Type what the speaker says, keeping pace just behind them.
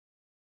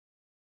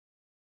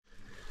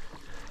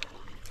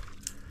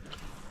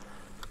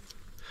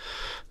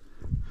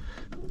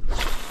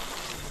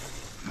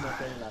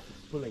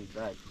pulling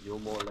back, you're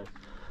more or less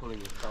pulling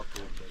yourself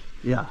towards it.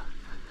 Yeah.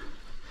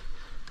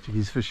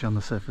 These fish on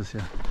the surface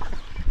here.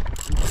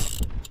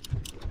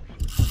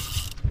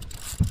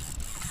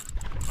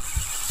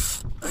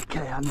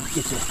 Okay, I'm gonna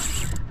get you.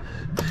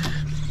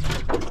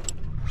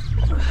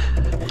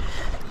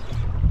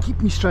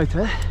 Keep me straight,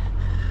 eh?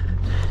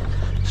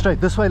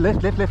 Straight, this way,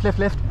 left, left, left, left,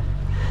 left.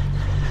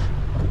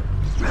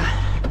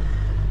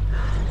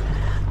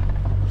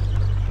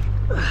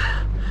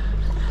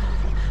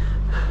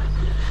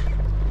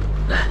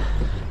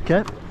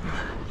 Okay.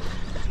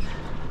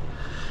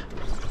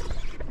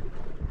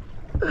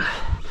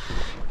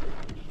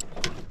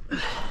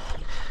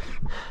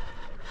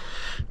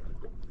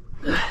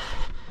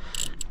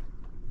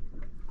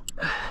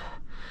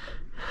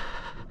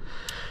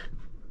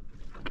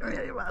 Come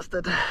here, you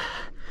bastard.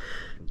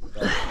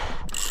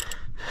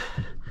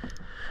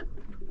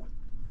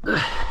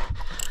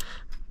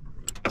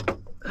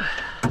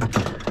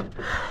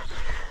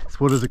 This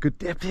water's a good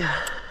depth here.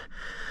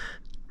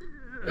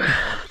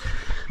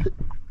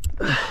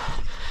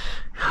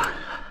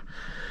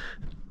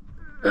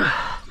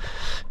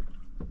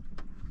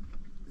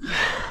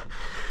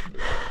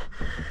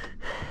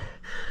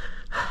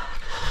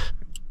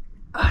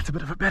 It's a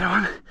bit of a better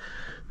one.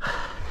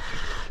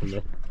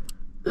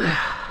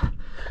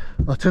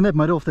 I'll turn that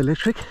motor off the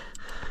electric.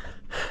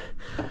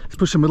 Let's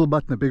push the middle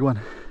button, the big one.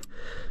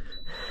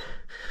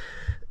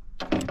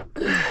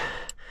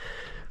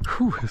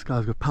 Whew, this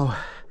guy's got power.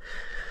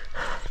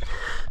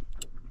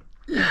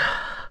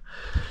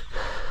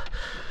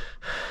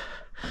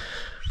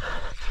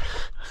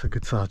 That's a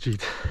good size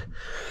jeet.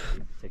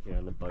 Take it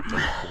on the boat.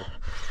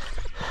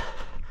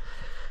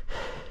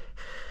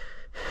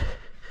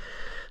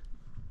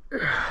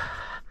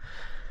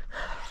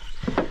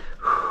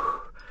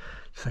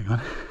 Just hang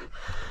on.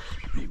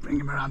 Let me bring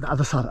him around the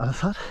other side,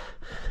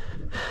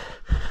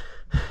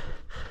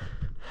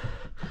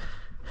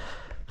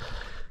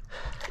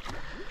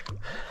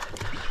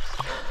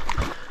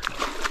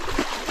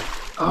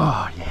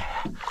 Oh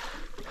yeah.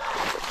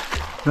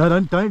 No,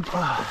 don't.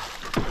 Oh.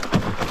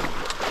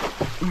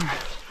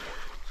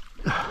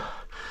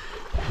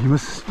 You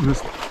must.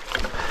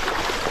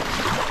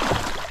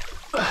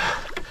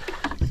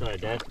 Sorry,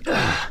 Dad.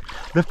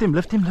 Lift him.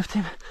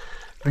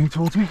 Bring him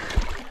towards me.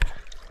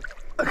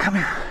 Oh, come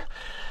here.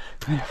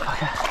 Come here,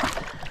 fucker.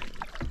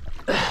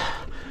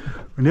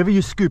 Whenever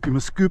you scoop, you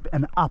must scoop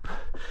and up,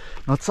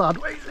 not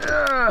sideways.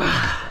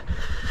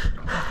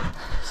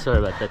 Sorry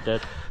about that,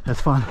 Dad.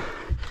 That's fine.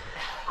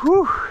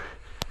 Whew.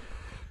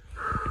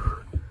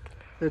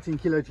 13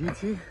 kilo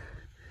GT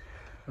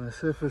on the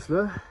surface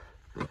lure.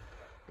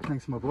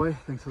 Thanks my boy,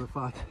 thanks for the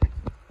fight.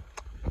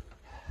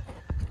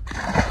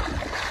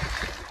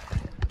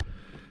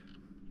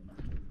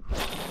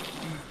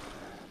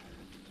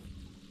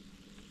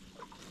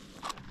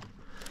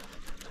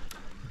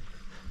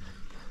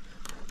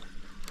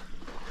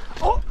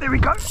 Oh, there we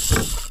go.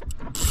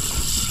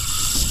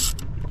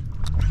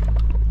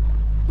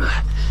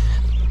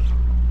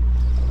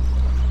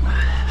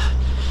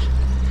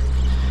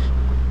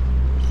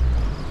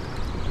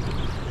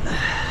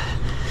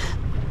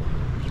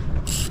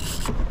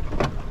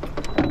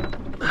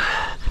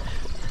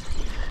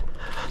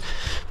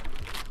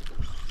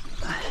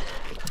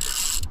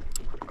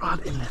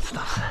 Right in that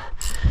stuff.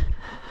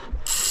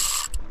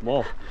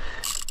 Whoa.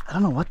 I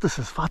don't know what this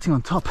is, fighting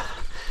on top.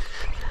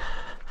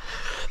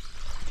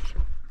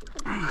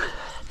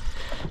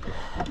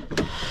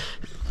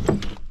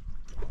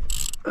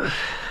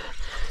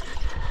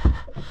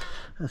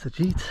 That's a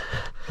jeet.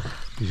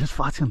 He's just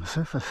fighting on the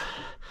surface.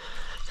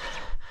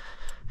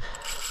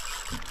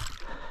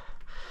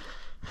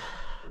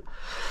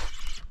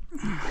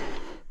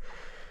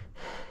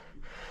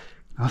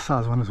 Nice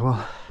size one as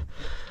well.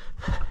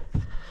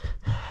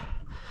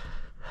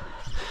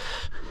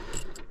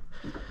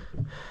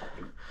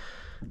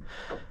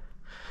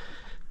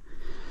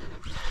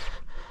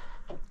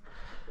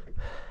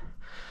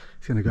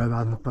 He's going to go out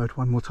on the boat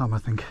one more time, I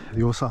think.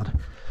 Your side,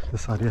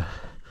 this side here,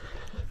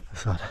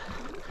 this side.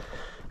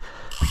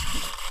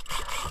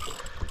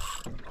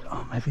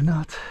 Oh, maybe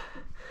not.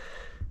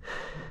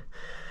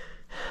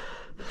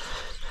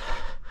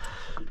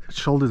 Got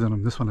shoulders on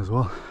him, this one as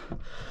well.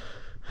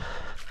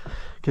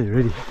 Okay, you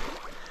ready?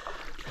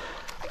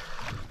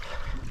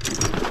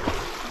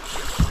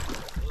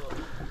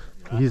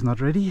 He's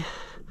not ready.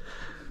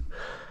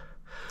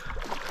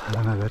 I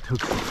don't know, that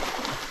hooks.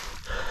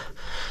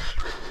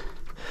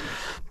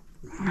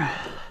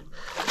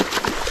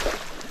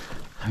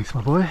 Thanks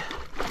my boy.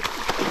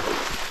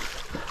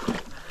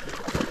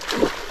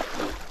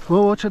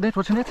 Whoa, watch your net,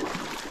 watch your net.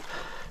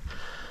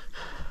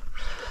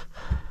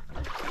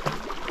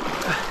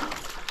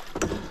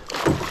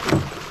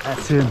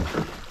 That's him.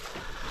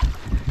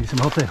 Need some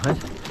help there, right?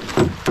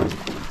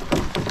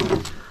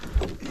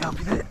 Yeah, I'll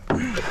be there.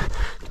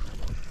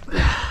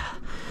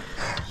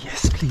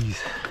 Yes, please.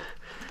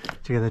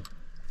 Check out that.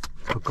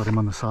 Got him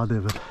on the side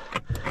there, but.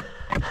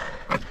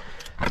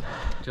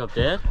 Good job,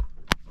 Dad.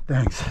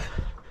 Thanks.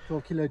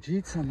 12 kilo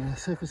jeets on the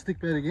Surface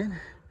Stickbait again.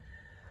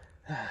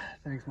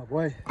 Thanks my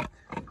boy.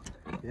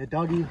 Yeah,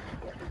 doggy.